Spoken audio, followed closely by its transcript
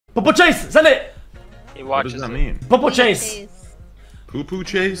Popo Chase, send it! He What watches does that it. mean? Popo Chase. Poo-poo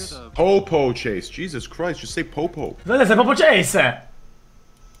chase? Popo chase. Jesus Christ, just say popo. Send it, say Popo Chase.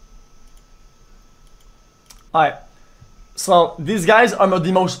 Alright. So, these guys are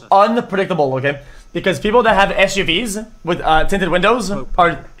the most unpredictable, okay? Because people that have SUVs with tinted windows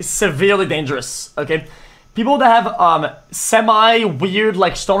are severely dangerous, okay? People that have semi-weird,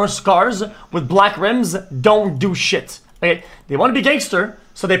 like, stoner cars with black rims don't do shit, okay? They want to be gangster,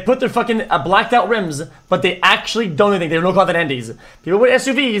 so they put their fucking blacked out rims, but they actually don't do anything. They're no content Andes. People with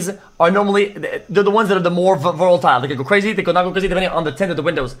SUVs are normally, they're the ones that are the more volatile. They can go crazy, they could not go crazy depending on the tint of the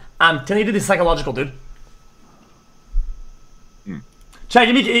windows. I'm telling you, this is psychological, dude. Chat,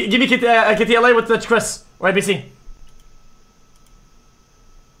 give me KTLA with Chris, or ABC.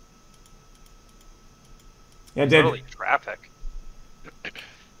 Yeah, dude. Early traffic.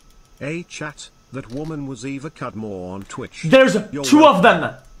 Hey chat, that woman was Eva Cudmore on Twitch. There's two of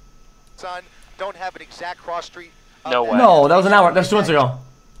them! Son, don't have an exact cross street. No way. No, that was an hour, that's 2 months ago.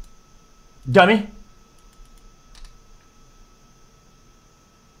 Dummy.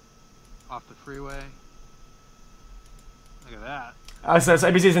 Off the freeway. Look at that. I said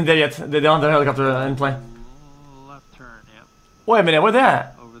ABC isn't there yet. They don't have the helicopter in play. Left turn, yep. Wait a minute, where they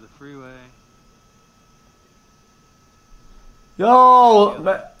at? Over the freeway.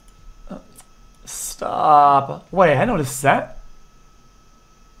 Yo! Stop. Wait, I noticed that.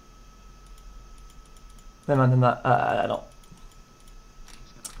 Never mind, I don't.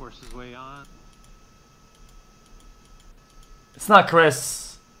 He's gonna force his way on. It's not Chris.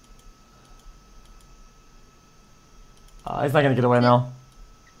 He's not gonna get away now.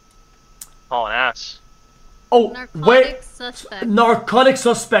 Oh, an ass. Oh, Narcotic suspect. Narcotic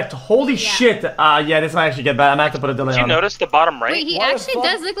suspect. Holy shit. Yeah, this might actually get bad. I'm gonna have to put a delay Did you on it. notice the bottom right? Wait, he actually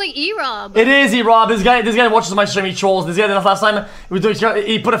does look like E-Rob. It is E-Rob. This guy watches my stream. He trolls. This guy did it last time.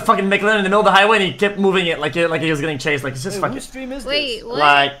 He put a fucking McLaren in the middle of the highway and he kept moving it like he was getting chased. Like it's just fucking. Whose stream is Wait, this? what?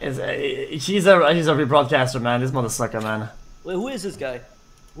 Like he's a rebroadcaster, man. This motherfucker, man. Wait, who is this guy?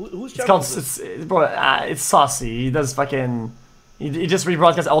 Who's It's called this? it's Saucy. He does fucking. He just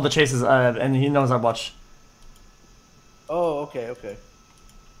rebroadcasts all the chases, and he knows I watch. Oh, okay.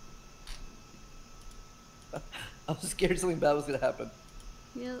 I was scared something bad was gonna happen.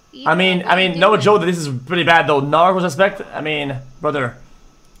 I mean, no joke that this is pretty bad though. Narco suspect. I mean, brother.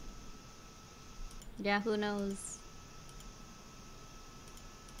 Yeah, who knows?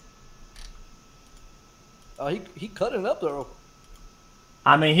 Oh, he cut it up though.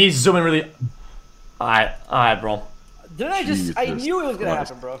 I mean, he's zooming really. Alright, bro. Didn't I just? I knew it was gonna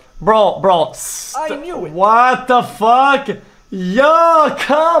happen, bro. Bro. I knew it. What the fuck? Yo,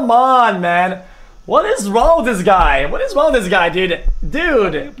 come on, man. What is wrong with this guy? What is wrong with this guy, dude?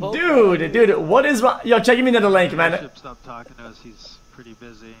 Dude, what is wrong? Yo, check me another link, man. Stop talking to us. He's pretty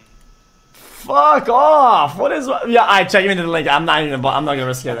busy. Fuck off. What is wrong? Yeah, alright, check me into the link. I'm not gonna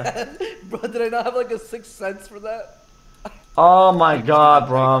risk it. Bro, did I not have like a 6th sense for that? Oh my god,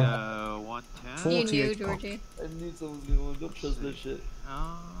 bro. 110. You knew, Georgie. I knew someone was gonna go trust this shit.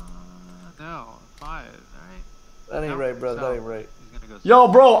 No, 5, right? That ain't right, bro. That ain't right. He's gonna go Yo,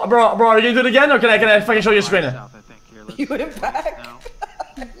 bro, are you gonna do it again, or can I fucking show you a screen? south, I think. Here, You went back? No.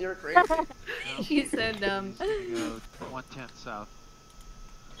 You're crazy. He's so dumb. He's gonna go 110 south.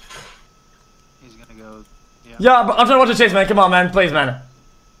 He's gonna go. Yeah, but I'm trying to watch the chase, man. Come on, man. Please, man.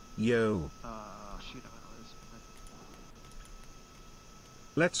 Yo. Shoot, I'm gonna lose.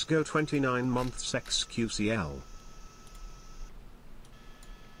 Let's go 29 months XQCL.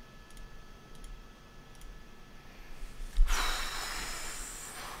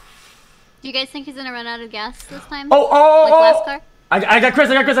 Do you guys think he's gonna run out of gas this time? Oh! Like last car? I got Chris.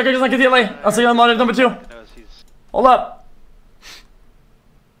 I just like DLA. I'll see you on monitor number 2. Hold up.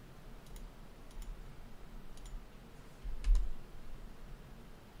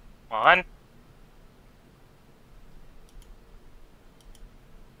 Come on.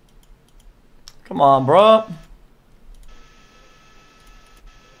 Come on, bro.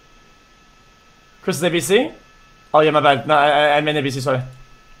 Chris is ABC? Oh yeah, my bad. No, I meant ABC. Sorry.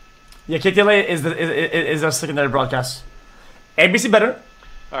 Yeah, KTLA is our secondary broadcast. ABC better.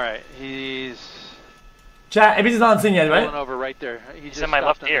 All right, he's. Chat. ABC's not on scene yet, right? Pulling over right there. He's in my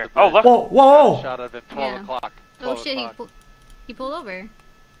left ear. Oh, left. Whoa. Shot of him 12 o'clock. Oh shit, he pulled over.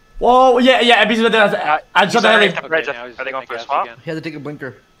 Whoa, yeah, ABC's right there. I shot the helicopter. Bridge. Are they going for a swap? He had to take a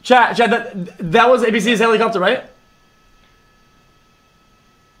blinker. Chat, that was ABC's helicopter, right?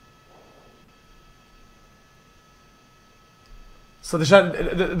 So the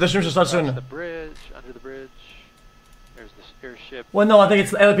stream should start soon. Under the bridge. There's the airship. Well, no, I think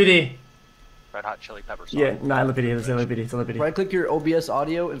it's LPD. red hot chili pepper sauce. Yeah, nah, LAPD. It's LAPD. It's LAPD. Right click your OBS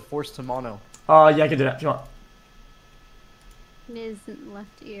audio and force to mono. Yeah, I can do that if you want. In his left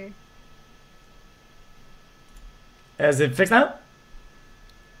ear. Is it fixed now?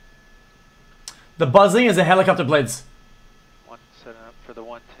 The buzzing is the helicopter blades. One setting up for the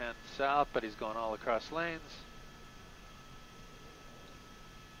 110 south, but he's going all across lanes.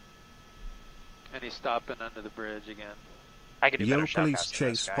 And he's stopping under the bridge again. I could do better Yo, shot police casting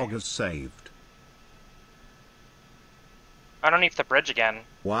than this chase guy. Fog has saved. Underneath the bridge again.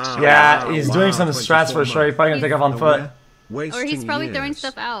 Wow. Yeah, wow, he's wow, doing some strats for 24 sure. He's probably gonna take off on foot. Aware, Or he's wasting probably throwing years.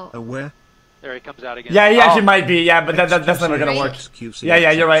 stuff out. Aware. There he comes out again. Yeah, he actually Oh. might be. Yeah, but that's never gonna work. XQC,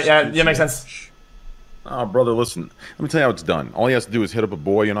 Yeah, you're right. Yeah, makes sense. Oh, brother, listen. Let me tell you how it's done. All he has to do is hit up a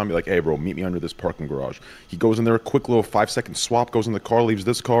boy, and I'll be like, hey, bro, meet me under this parking garage. He goes in there, a quick little 5-second swap, goes in the car, leaves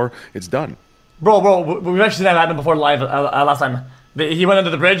this car. It's done. Bro, we've actually seen that happen before live last time. He went under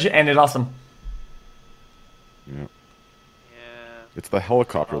the bridge and it lost him. Yeah. Yeah. It's the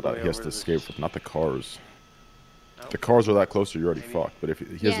helicopter All the that way he has over to to escape this- from, not the cars. Nope. The cars are that closer, you're already fucked. But if he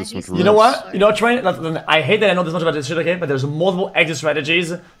has Yeah, this much he's- room, You know what? You know what, Trent? I hate that I know this much about this shit, okay? But there's multiple exit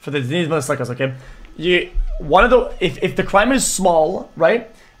strategies for these motorcycles, okay? If the crime is small,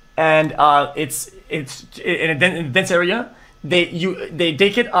 right, and it's in a dense area, they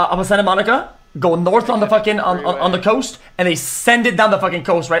take it up to Santa Monica, go north on the fucking on the coast, and they send it down the fucking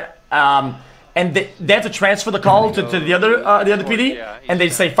coast, right? And they have to transfer the call to the other PD, Yeah, and they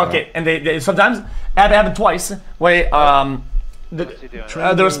say fuck it, and they sometimes it happened twice where What's he doing?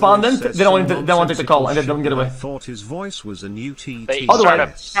 the respondent they don't want to take the call and they don't get I away. thought his voice was a new TT. But he's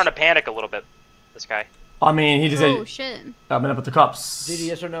Otherwise- starting to panic a little bit. This guy. I mean, he just Oh said, shit. I'm gonna put the cops. Did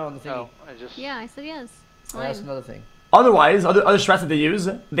yes or no on the thingy? Oh, I just... Yeah, I said yes. It's Oh, that's fine. another thing. Otherwise, other strats that they use,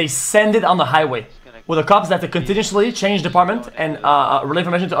 they send it on the highway. Where the cops have to continuously change department and relay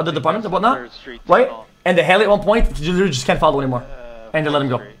information to other department and whatnot, Third Street right? tunnel. And the heli at one point, you literally just can't follow anymore. And they let him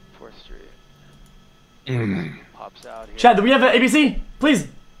go. 4th Street. Pops out here. Chad, do we have an ABC? Please.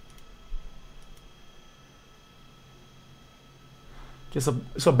 Okay,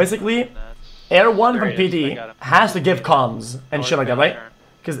 so basically, That's Air 1 There from he is, PD I got him. has to give comms and shit like that, right?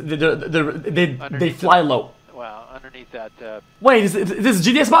 Because they fly low. Wow, underneath that. Wait, is this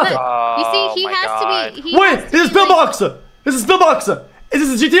GDS bot? Look, you see, he my has God. to be. He Wait, has to this is be, like- Pillbox! This is Pillbox! Is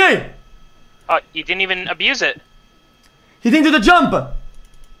this a GTA? Oh, you didn't even abuse it. He didn't do the jump!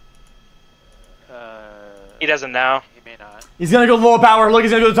 He doesn't know. He may not. He's gonna go low power. Look, he's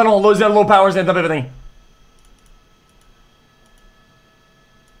gonna do the tunnel. He's gonna low power. He's gonna dump everything.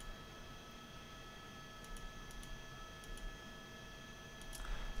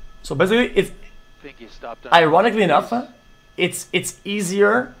 So basically, it's I think he stopped. under- ironically enough, it's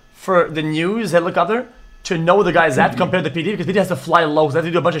easier for the news helicopter to know the guy's at compared to PD because PD has to fly low. So they have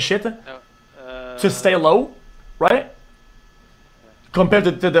to do a bunch of shit to stay low, right? Compared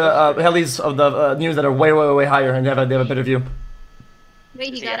to the helis of the news that are way higher and they have a better view.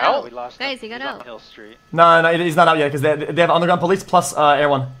 Wait, he he got out? out. We lost Guys, him. he got He's on out. Hill Street. No, he's not out yet because they have underground police plus Air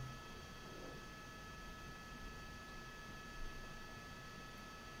 1.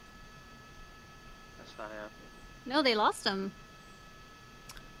 That's not him. No, they lost him.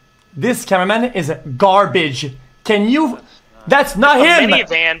 This cameraman is garbage. Can you? That's not him.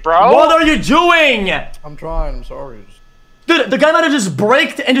 Minivan, bro. What are you doing, I'm trying. I'm sorry. dude? The guy might have just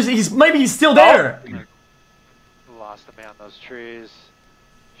braked and maybe he's still there. Lost the man on those trees.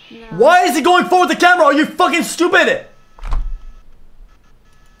 No. Why is he going forward with the camera? Are you fucking stupid?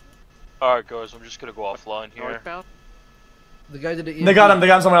 Alright, guys, I'm just gonna go offline here. Northbound. The guy did it. They got him. They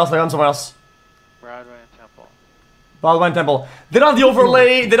got him somewhere else. They got him somewhere else. Broadway and Temple. Baldwin Temple. They don't have the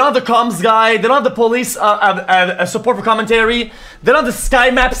overlay. They don't have the comms guy. They don't have the police support for commentary. They don't have the sky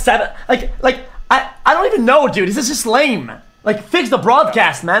map set. I don't even know, dude. This is just lame. Like, fix the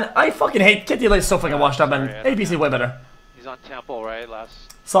broadcast, man. I fucking hate Kitty is so fucking washed up, man. Sorry, APC way better. He's on Temple, right? Last.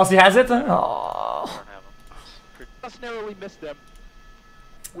 Saucy has it. Oh. Don't have him. Just narrowly missed them.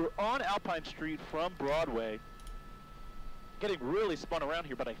 We're on Alpine Street from Broadway. Getting really spun around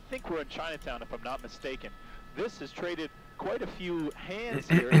here, but I think we're in Chinatown if I'm not mistaken. This has traded quite a few hands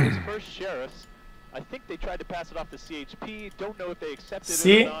here. It was first sheriffs. I think they tried to pass it off to CHP. Don't know if they accepted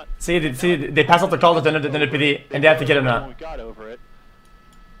it or not. See, they pass off the call to the PD, and they have to get him When now. we got over it.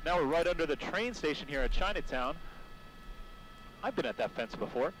 Now we're right under the train station here at Chinatown. I've been at that fence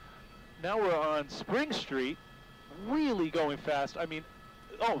before. Now we're on Spring Street, really going fast. I mean,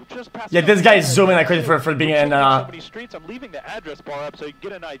 oh, just past. Yeah, this guy is zooming like crazy for being in. So many streets. I'm leaving the address bar up so you can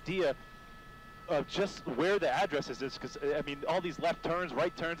get an idea. of just where the addresses is, because I mean, all these left turns,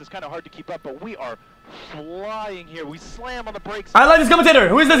 right turns, it's kind of hard to keep up. But we are flying here. We slam on the brakes. I like this commentator.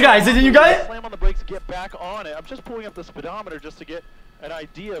 Who is this guy? Is it you guy? Slam on the brakes, get back on it. I'm just pulling up the speedometer just to get an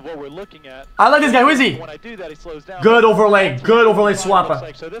idea of what we're looking at. I like this guy. Who is he? When I do that, he slows down. Good overlay. Good overlay swapper.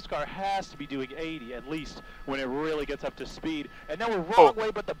 Like, so this car has to be doing 80 at least when it really gets up to speed. And now we're wrong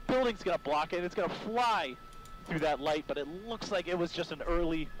way, but the building's gonna block it. It's gonna fly through that light, but it looks like it was just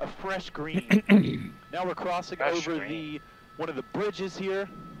a fresh green. Now we're crossing over one of the bridges here.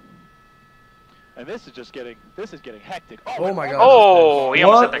 And this is getting hectic. Oh my god. Oh, he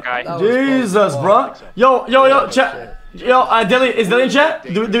almost hit the guy. Jesus, bro. Yo, chat. Yo, Dilly, is Dilly in chat?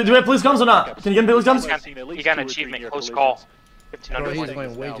 Do we have police comms or not? Can you get police comms? You got an achievement, close call. Bro, 1500. he's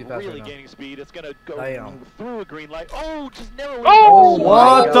going way too fast really right gaining speed. It's gonna go Damn. through a green light. Oh, just narrowly. Oh!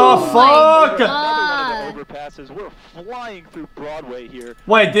 What the Oh my fuck? God. Another one of the overpasses. We're flying through Broadway here.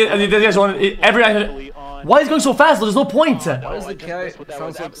 Wait, this guy's one. Why is he going so fast? There's no point. Why does the guy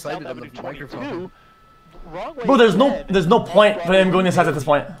sound so excited on the microphone? Bro, there's no point for him going this fast at this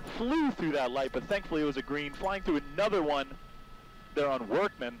point. Flew through that light, but thankfully it was a green. Flying through another one there on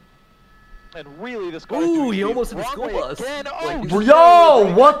Workman. And really, this car. Ooh, he almost hit the school bus. Again. Like, Oh,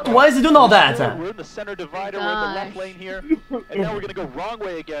 Yo, what? Why is he doing all that? We're in the center divider. We're in the left lane here, and now we're gonna go wrong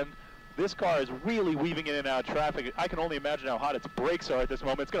way again. This car is really weaving in and out of traffic. I can only imagine how hot its brakes are at this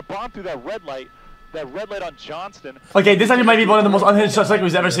moment. It's gonna bomb through that red light on Johnston. Okay, this actually might be one of the most unhinged shots like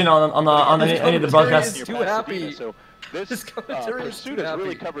we've ever seen on any of the broadcasts. Too happy. So this commentary is pursuit too has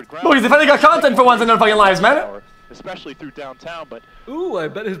really happy. covered ground. Look, he's finally got content for once in their fucking lives, man. Especially through downtown, but Ooh, I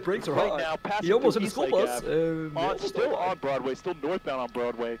bet his brakes are right hot. now, passing He almost hit through the school Eastlake bus. Ave, still on Broadway, still northbound on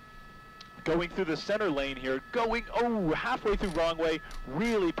Broadway. Going through the center lane here, halfway through wrong way,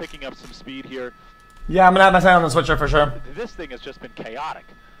 really picking up some speed here. Yeah, I'm gonna have my sign on the switcher for sure. This thing has just been chaotic.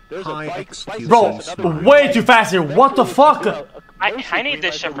 There's High a bike, execution. Bro, way too fast here. What the fuck? I need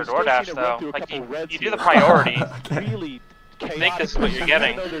this shit for DoorDash though. Like you do the priority. Really I think this is what you're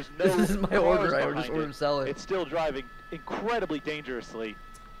getting. This is my order. I just ordered salad. It's still driving incredibly dangerously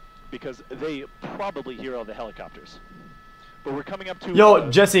because they probably hear all the helicopters. But we're coming up to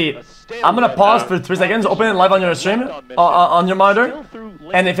Yo, Jesse, I'm gonna pause for 3 seconds. Open it live on your stream, on your monitor,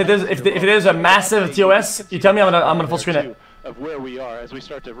 and if it is a massive TOS, you tell me. I'm gonna full screen it. Of where we are as we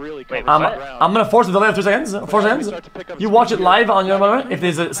start to really cover I'm ground. gonna force a delay of 3 seconds. 4 seconds. You watch it live on your monitor. If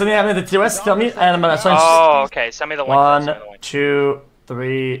there's something happening at the TOS, tell me, and I'm gonna start. Oh, okay. Send me the link. 1, 2,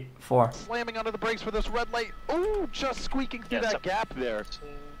 3, 4. Slamming onto the brakes for this red light. Oh, just squeaking through that gap there.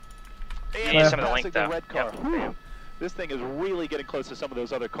 And need some of the passing link, though. red car. Yep. Whew. This thing is really getting close to some of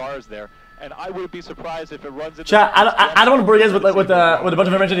those other cars there, and I wouldn't be surprised if it runs into. Chat, I don't want to bore you guys with a bunch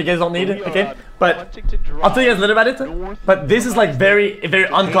of information you guys don't need, okay? But I'll tell you guys a little about it. But this is like very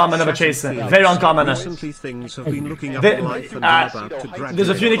uncommon of a chase, very uncommon. Recently, things have been looking up in life and they're about to drag There's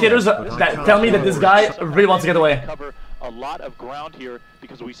a few their indicators feet. that tell me that this guy really wants to get away. Cover a lot of ground here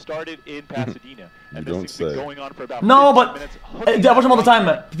because we started in Pasadena, and You this don't has been say. going on for about No, 15 but minutes. I watch him all the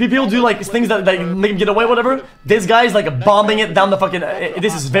time. People do like things that make him get away, whatever. This guy's like bombing it down the fucking.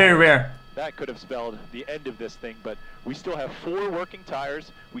 This is very rare. That could have spelled the end of this thing, but we still have 4 working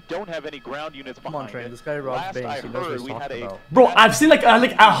tires. We don't have any ground units behind Come on, Train. it. This guy robs Last banks. I He knows what heard, he's we had talking a about. Bro, I've seen like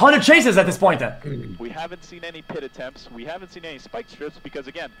 100 chases at this point. We haven't seen any pit attempts. We haven't seen any spike strips because,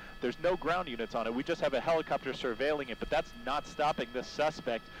 again, there's no ground units on it. We just have a helicopter surveilling it, but that's not stopping this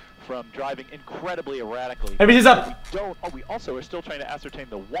suspect from driving incredibly erratically. ABC's up. We also are still trying to ascertain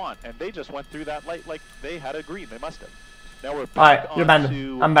the want, and they just went through that light like they had a green. They must have. Now we're back Alright, you're banned.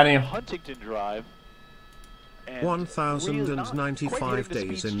 onto I'm banning you. Huntington Drive. And 1095 really not quite hitting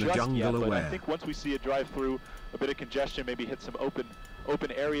days speeds in the just jungle yet, but I aware. think once we see it drive through a bit of congestion, maybe hit some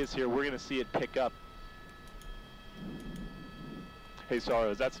open areas here, we're going to see it pick up. Hey,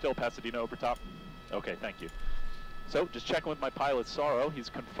 Sorrow, is that still Pasadena over top? Okay, thank you. So, just checking with my pilot, Sorrow. He's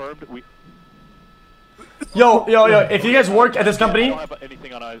confirmed we... Yo, if you guys work at this company, don't have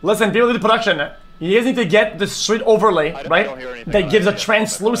anything on listen, people do the production. You guys need to get the street overlay, right? That gives a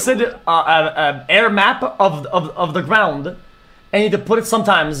translucent air map of the ground. And you need to put it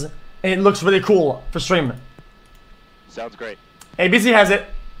sometimes, and it looks really cool for stream. Sounds great. ABC has it.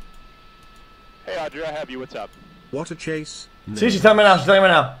 Hey, Audrey, I have you. What's up? What a chase. See, she's telling me now. She's telling me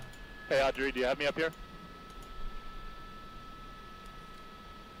now. Hey, Audrey, do you have me up here?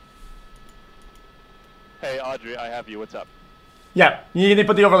 Hey, Audrey, I have you. What's up? Yeah, you need to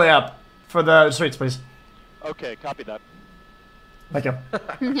put the overlay up for the streets, please. Okay, copy that. Thank you.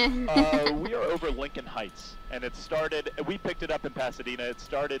 We are over Lincoln Heights, and it started, we picked it up in Pasadena. It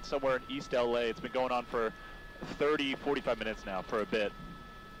started somewhere in East LA. It's been going on for 30, 45 minutes now, for a bit.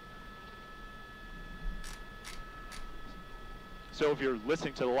 So if you're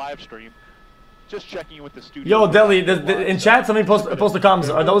listening to the live stream, just checking in with the studio. Yo, Deli, in chat, somebody post the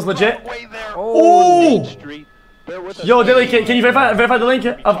comms. Are those legit? Way there. Oh! Main Street. Bear with us. Yo, Deli, can you verify the link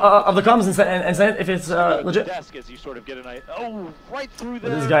of the comms and send it if it's legit? Desk as you sort of get an idea. Oh, right through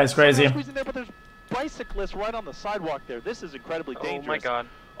there. This guy's crazy. Squeezing there, but there's bicyclists right on the sidewalk there. This is incredibly dangerous. Oh my god.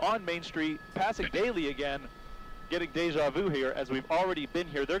 On Main Street, passing daily again, getting deja vu here as we've already been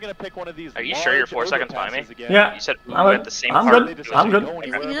here. They're going to pick one of these. Are you sure you're 4 seconds by me? Again. Yeah. You said I'm at good. the same I'm part. good. I'm good.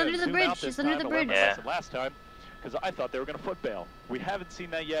 He's under the bridge. He's under the bridge. Yeah. Last time, because I thought they were going to foot bail. We haven't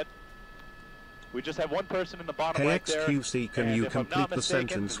seen that yet. We just have one person in the bottom right there. KXQC, can you complete the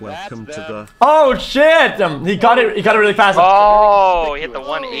sentence? Welcome to the... Oh shit! He got it really fast. Oh, he hit the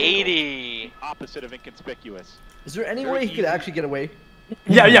 180. Opposite of inconspicuous. Is there any way he could actually get away?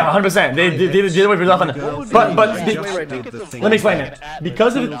 Yeah, 100%. They did it with nothing. But let me explain it.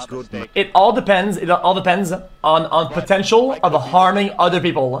 Because it all depends. It all depends on potential of harming other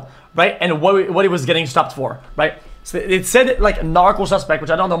people, right? And what he was getting stopped for, right? So it said like narco suspect,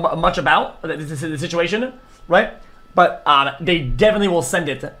 which I don't know much about the situation, right? But they definitely will send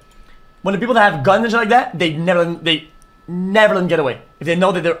it. When the people that have guns and shit like that, they never let them get away. If they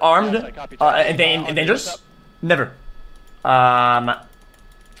know that they're armed and dangerous, never.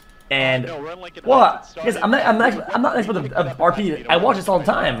 And well, because I'm not an expert of RP. I watch this all the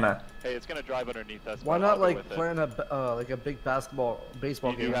time. Hey, it's gonna drive underneath us. Why not like plan a like a big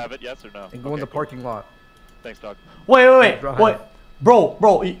baseball game? You have it, yes or no? And go in the parking lot. Thanks, dog. Wait, bro,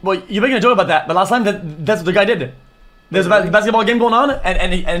 well, you're making a joke about that, but last time that's what the guy did. There's a basketball game going on,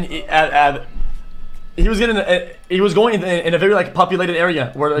 and he was going in a very like populated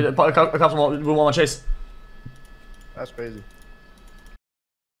area where a cops will want to chase. That's crazy.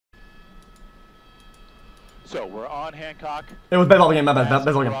 So we're on Hancock. It was baseball game, my bad.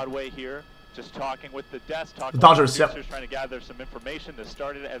 Baseball game. Broadway here, just talking with the desk, talking The Dodgers, with the yep. trying to gather some information. This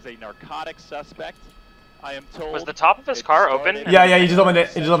started as a narcotics suspect. I am told. Was the top of his car open? Yeah, he just opened it.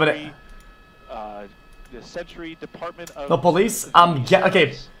 He just opened it. The Century Department of The police.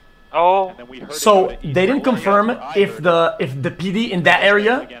 Okay. Oh. So they didn't confirm if the PD in that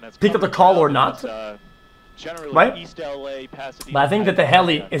area picked up the call or not, right? East LA, Pasadena, But I think that the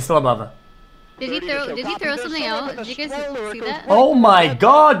heli is still above. Did he throw something out? Did you guys see that? Oh my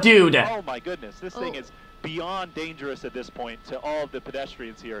god, dude! Oh my goodness, this thing is beyond dangerous at this point to all of the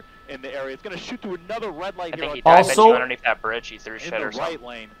pedestrians here in the area. It's going to shoot through another red light here. I think he died you underneath that bridge. He threw shit or something.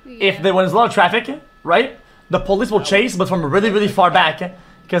 Lane. If there was a lot of traffic, right, the police will chase, but from really far back,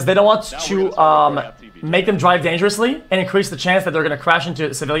 because they don't want to make them drive dangerously and increase the chance that they're going to crash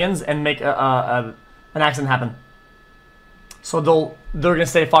into civilians and make an accident happen. So they're going to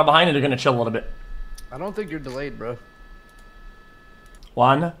stay far behind and they're going to chill a little bit. I don't think you're delayed, bro.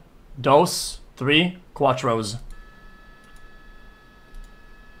 1, 2, 3, cuatros.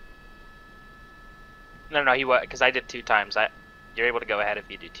 No, he was, because I did 2 times. You're able to go ahead if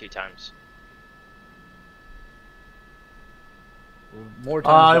you do 2 times. More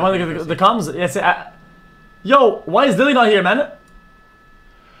times. You want to look at the comms? Yes. Yo, why is Dilly not here, man?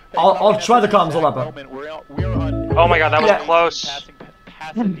 I'll try the comms. Hold up. Oh my god, that was close.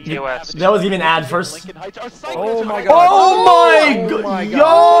 TOS. That was even ad first. Oh my god. Oh my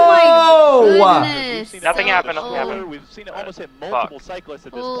god. Yo! Nothing happened. Nothing happened. We've seen it almost hit multiple cyclists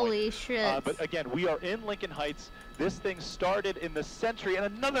at this point. Holy shit. But again, we are in Lincoln Heights. This thing started in the Century, and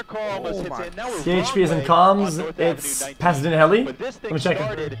another car almost hits it. Now we're CHP is in comms. It's Pasadena Heli. But this thing Let me check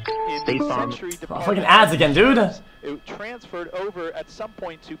started it. in the Century Department. Fucking ads again, dude. It transferred over at some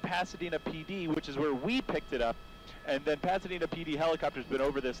point to Pasadena PD, which is where we picked it up. And then Pasadena PD helicopter's been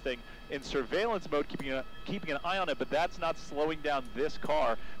over this thing in surveillance mode, keeping an eye on it. But that's not slowing down this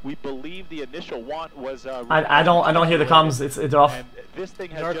car. We believe the initial want was. I don't hear the comms. It's off. And this thing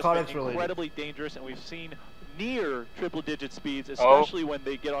has just been incredibly dangerous, and we've seen near triple-digit speeds, especially when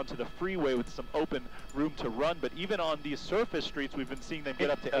they get onto the freeway with some open room to run. But even on these surface streets, we've been seeing them get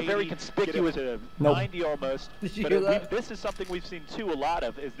up to 80, very conspicuous to 90 almost. Did you hear that? This is something we've seen too a lot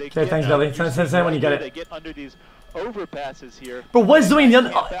of. Is they okay, thanks, Billy. Send when you get it. They get under these overpasses here. But what's doing the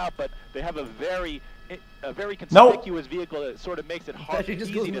other? But they have a very conspicuous vehicle that sort of makes it hard,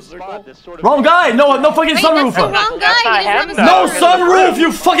 easy to spot this sort of. Wrong guy! No fucking sunroof! That's the wrong guy! No sunroof,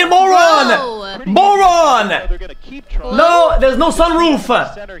 you fucking moron! Moron! They're gonna keep trying. No, there's no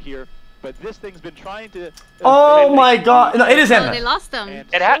sunroof! Center here, but this thing's been trying to. Oh my god! No, it is him. Oh, they lost him.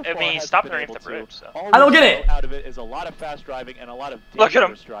 I mean, he stopped underneath the bridge. So. I don't get it. Out of it is a lot of fast driving and a lot of Look at him.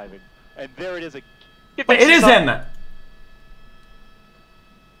 dangerous driving, and there it is. Wait, it is him.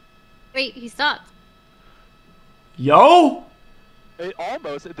 Wait, he stopped. Yo? It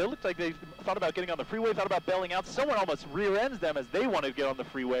almost, they looked like they thought about getting on the freeway, thought about bailing out. Someone almost rear ends them as they wanted to get on the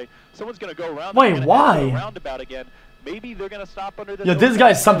freeway. Someone's going to go around. Wait, why? Roundabout again. Maybe they're going to stop under this. Yeah, this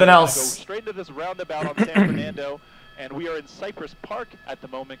guy's something else. Go straight into this roundabout on San Fernando. And we are in Cypress Park at the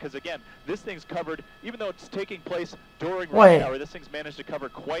moment because, again, this thing's covered, even though it's taking place during rush hour, this thing's managed to cover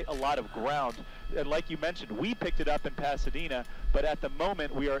quite a lot of ground. And like you mentioned, we picked it up in Pasadena, but at the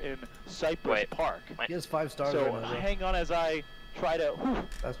moment we are in Cypress Park. He has 5 stars So right now, bro. hang on as I try to,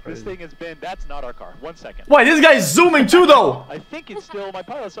 That's this crazy. thing has been, that's not our car. 1 second. Wait, this guy's zooming too, though. I think it's still, my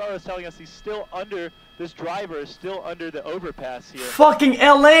pilot is telling us he's still under, this driver is still under the overpass here. Fucking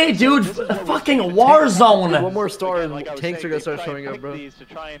LA, dude. Fucking war zone. One more star and Like I was tanks are saying, gonna start they try and showing up, pick bro. these to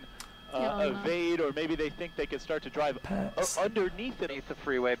try and evade, or maybe they think they could start to drive underneath it. Underneath the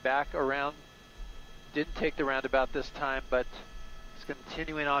freeway, back around. Didn't take the roundabout this time, but it's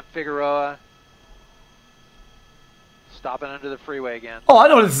continuing on Figueroa. Stopping under the freeway again. Oh, I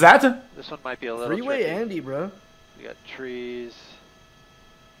know what this is at. This one might be a little Freeway tricky. Andy, bro. We got trees.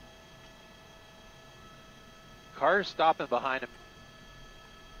 Cars stopping behind him.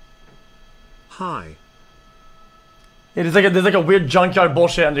 Hi. Yeah, there's like a weird junkyard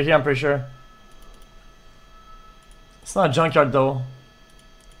bullshit under here, I'm pretty sure. It's not a junkyard, though.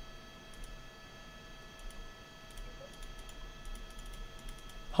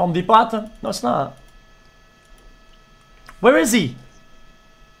 Home Depot? No, it's not. Where is he?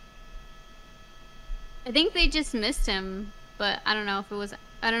 I think they just missed him, but I don't know if it was.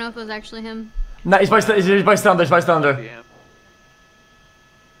 I don't know if it was actually him. Nah, he's probably still under. He's probably still under.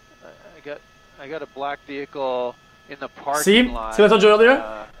 I got a black vehicle in the parking See? lot. See what I told you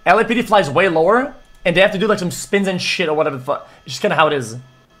earlier? LAPD flies way lower, and they have to do like some spins and shit or whatever the fuck. It's just kind of how it is.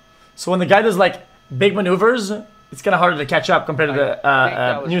 So when the guy does like big maneuvers, it's kind of harder to catch up compared to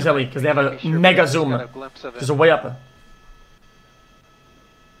the news heli because they have a mega zoom. Because they're way up.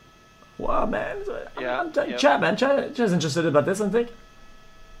 Wow, man. Chat, man. Chat is interested about this, I think.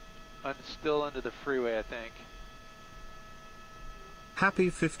 I'm still under the freeway, I think.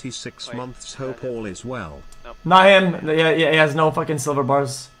 Happy 56 months. Hope all is well. Nope. Not him. Yeah, he has no fucking silver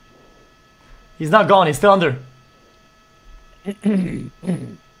bars. He's not gone. He's still under. He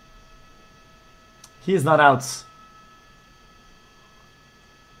is not out.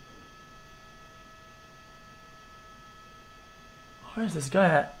 Where is this guy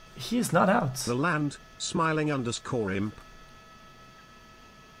at? He is not out. The land, smiling _ imp.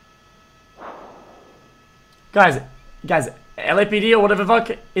 Guys, LAPD or whatever the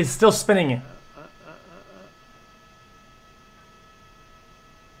fuck is still spinning.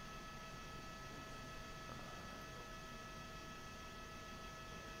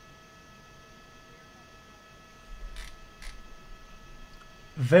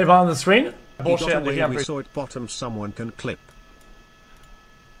 Vape on the screen? Bullshit. He got away, we saw it bottom, someone can clip.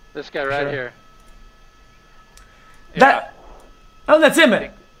 This guy right here. That. Oh, that's him.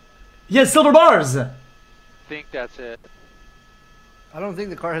 He has silver bars. I think that's it. I don't think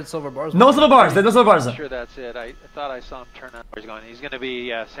the car had silver bars. No silver bars. There's no silver bars. I'm sure that's it. I thought I saw him turn out. Where he's going? He's going to be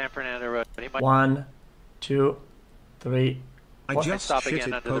San Fernando Road. But he might 1, 2, 3. I just stop again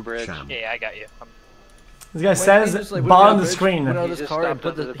shitted under the bridge. Yeah, I got you. This guy says bottom of the screen. Put out his just car and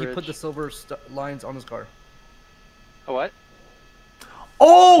stopped under the he put bridge. the silver lines on his car. A what?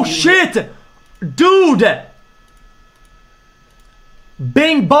 Oh shit! Dude!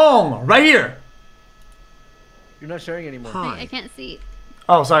 Bing bong! Right here! You're not sharing anymore. I can't see.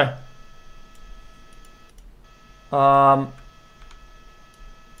 Oh, sorry. Yeah,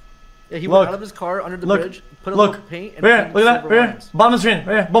 he Look. went out of his car under the bridge, put a Look. little paint, and Right here, painted look at that, silver right here. lines. Bottom of the screen,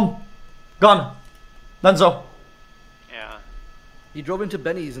 right here, boom. Gone. Donezo. Yeah. He drove into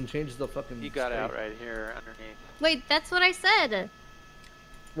Benny's and changed the fucking. He got spray. out right here underneath. Wait, that's what I said.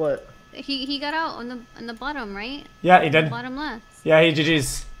 What? He got out on the bottom, right? Yeah, he did. Bottom left. Yeah, he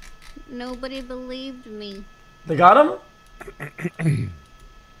GG's. Nobody believed me. They got him?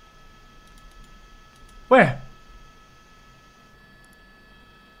 Where?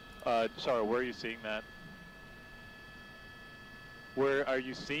 Sorry, where are you seeing that? Where are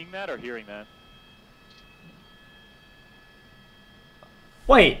you seeing that or hearing that?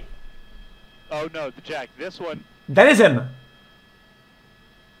 Wait, Oh no, Jack, this one. that is him.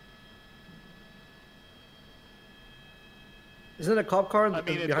 Isn't it a cop car? I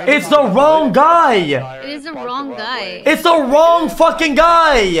mean, It's the wrong guy. It is the wrong guy. It's the wrong fucking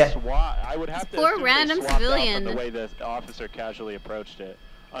guy. I would have to Poor assume they random swapped out civilian. from the way the officer casually approached it.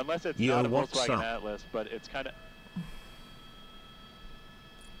 Unless it's Yo, not a what's Volkswagen up? Atlas, but it's kind of...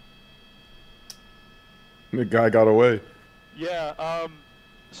 The guy got away. Yeah,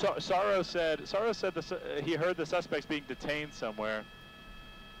 Saro said he heard the suspects being detained somewhere.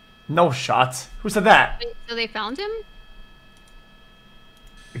 No shot. Who said that? Wait, so they found him?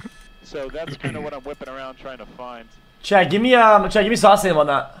 So that's kind of what I'm whipping around trying to find. Chad, give me sauce and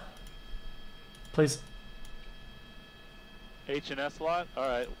whatnot. Please. H&S lot?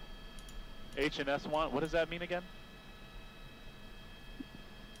 Alright. H&S want? What does that mean again?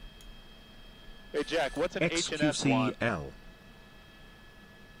 Hey Jack, what's an H&S want? XQCL.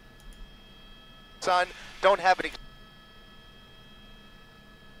 Son, don't have an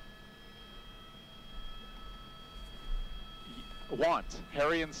Want.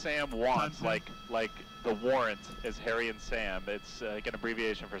 Harry and Sam want. Like the warrant is Harry and Sam. It's like an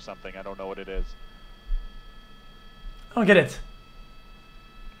abbreviation for something. I don't know what it is. I don't get it.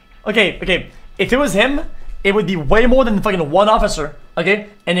 Okay. If it was him, it would be way more than fucking one officer. Okay?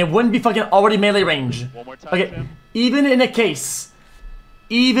 And it wouldn't be fucking already melee range. One more time, Okay. Sam. Even in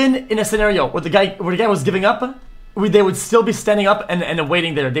a scenario where the guy was giving up, they would still be standing up and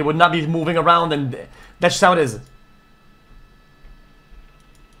waiting there. They would not be moving around, and that's just how it is.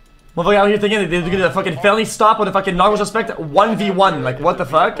 Motherfucker out here thinking they're gonna fucking felony stop with a fucking narco suspect 1v1. Like, what the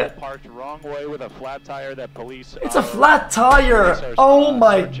fuck? Parked wrong way with a flat tire that police. It's a flat tire! Oh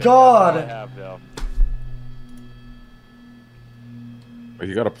my god!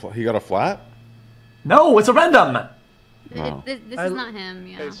 He got a flat? No, it's a random! Oh. This is not him,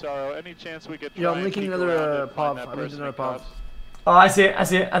 yeah. Hey, Sorrow, any chance we could try Yeah, I'm and linking peek another around and pop. find that I'm linking person another in pop. cuffs? Oh, I see it. I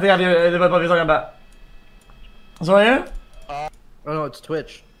think I have what you're talking about. What's right here? Oh no, it's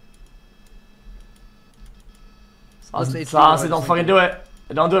Twitch. Saucy, don't fucking do it.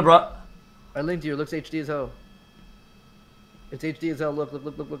 Don't do it, bro. I linked you. It looks HD as hell. It's HD as hell. Look.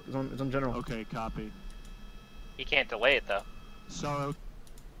 It's on general. Okay, copy. You can't delay it though. Sorrow.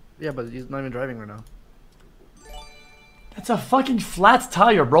 Yeah, but he's not even driving right now. That's a fucking flat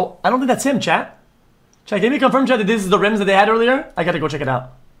tire, bro. I don't think that's him, chat. Chat, can you confirm, chat, that this is the rims that they had earlier? I gotta go check it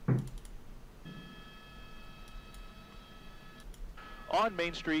out. On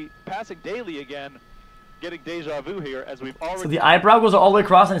Main Street, passing daily again, getting deja vu here as we've already. So the eyebrow goes all the way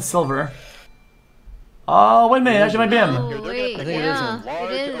across and it's silver. Oh, wait a minute, actually might be him. Oh, wait, I think it is yeah, him.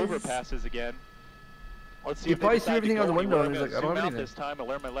 large it is. overpasses again. Let's see You if they probably see decide to everything go out the window anywhere. and he's I'm like, I gonna don't have zoom out anything. this time and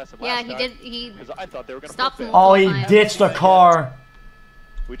learn my lesson Yeah, last he time, did. He 'cause I thought they were gonna stopped flip it. Oh, he multiple ditched the times. car.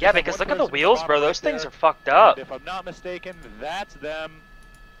 We just Yeah, have because one look at the person wheels, spotted bro. right Those things there, are fucked and up. if I'm not mistaken, that's them.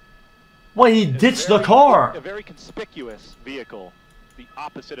 Well, he ditched the car. A very conspicuous vehicle. The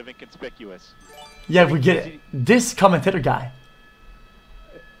opposite of inconspicuous. Yeah, we get it. This commentator guy.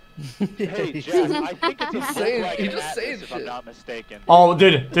 Hey, Jack, I think it's a saying- Volkswagen he's just Atlas, saying if I'm shit. not mistaken. Oh,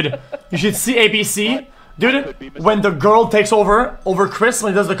 dude, you should see ABC. Dude, when the girl takes over Chris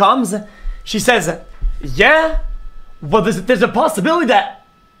when he does the comms, she says, yeah, well, there's a possibility that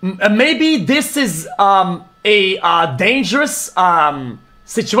maybe this is a dangerous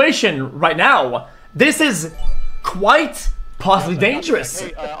situation right now. This is quite possibly dangerous.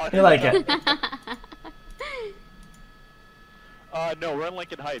 Hey, You like it? No, we're in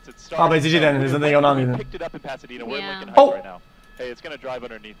Lincoln Heights. It's Oh, but GG then, there's nothing going on We either. picked it up in Pasadena. We're in Yeah. Lincoln Heights Oh. right now. Hey, it's gonna drive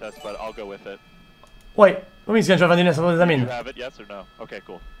underneath us, but I'll go with it. Wait, what means he's gonna drive on the What does that You mean? have it, yes or no? Okay,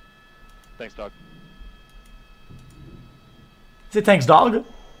 cool. Thanks, dog. Is it thanks, dog?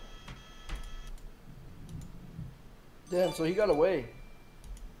 Damn, so he got away.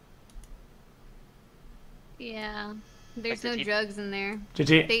 Yeah, there's no Like, did he- drugs in there.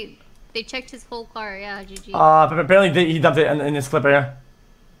 GG. They checked his whole car. Yeah, GG. But apparently he dumped it in this clip here.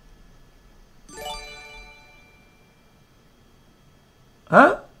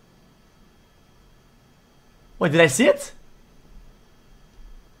 Huh? Wait, did I see it?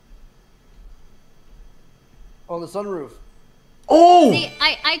 On the sunroof. Oh! See,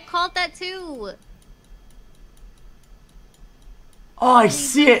 I called that too. Oh, I He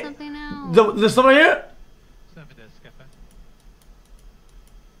see did it. something else. There's someone here?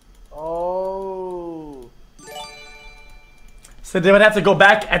 Oh. So they would have to go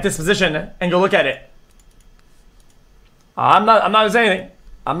back at this position and go look at it. I'm not saying anything.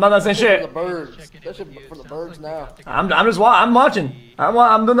 I'm not saying For shit. the birds. That shit for the birds now. I'm watching.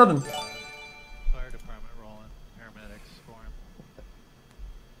 I'm doing nothing. Fire department rolling. Paramedics for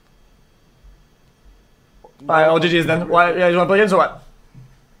him. Alright, oh GG's then. Why, yeah, you wanna play games or what?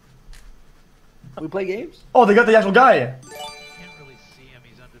 We play games? Oh, they got the actual guy. Can't really see him.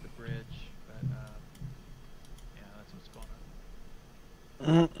 He's under the bridge, but yeah, that's what's going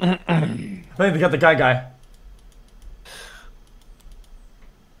on. I think they got the guy.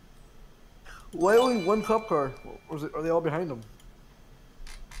 Why only one cop car? Or is it, are they all behind him?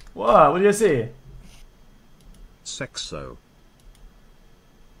 What do you see? Sexo.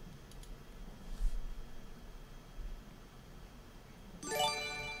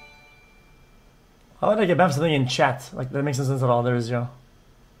 How would I get back something in chat? Like, that makes no sense at all. There is 0.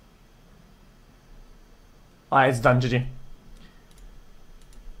 Alright, it's done. GG.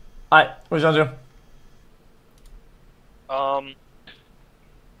 Alright, what you gonna do? We're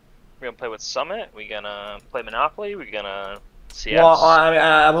gonna play with Summit. We're gonna play Monopoly. We're gonna CS. Well,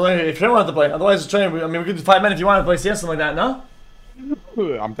 I mean, if you don't want to play, otherwise, I mean, we could do 5 minutes if you want to play CS, something like that, no?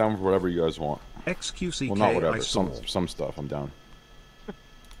 I'm down for whatever you guys want. XQCK, well, not whatever. Some stuff. I'm down.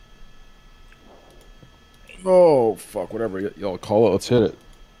 Oh fuck! Whatever y'all call it. Let's hit it.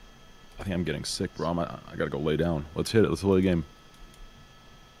 I think I'm getting sick, bro. I gotta go lay down. Let's hit it. Let's play the game.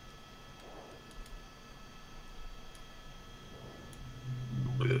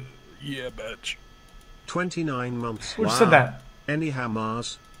 Yeah, bitch. 29 months. Who wow. said that? Anyhow,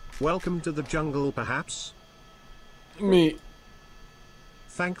 Mars. Welcome to the jungle, perhaps? Me.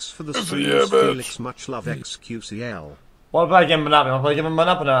 Thanks for the streams, Felix. Much love, XQCL. Wanna play a game of Monopoly? Wanna play a game of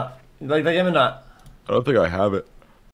Monopoly or not? You like that game or not? I don't think I have it.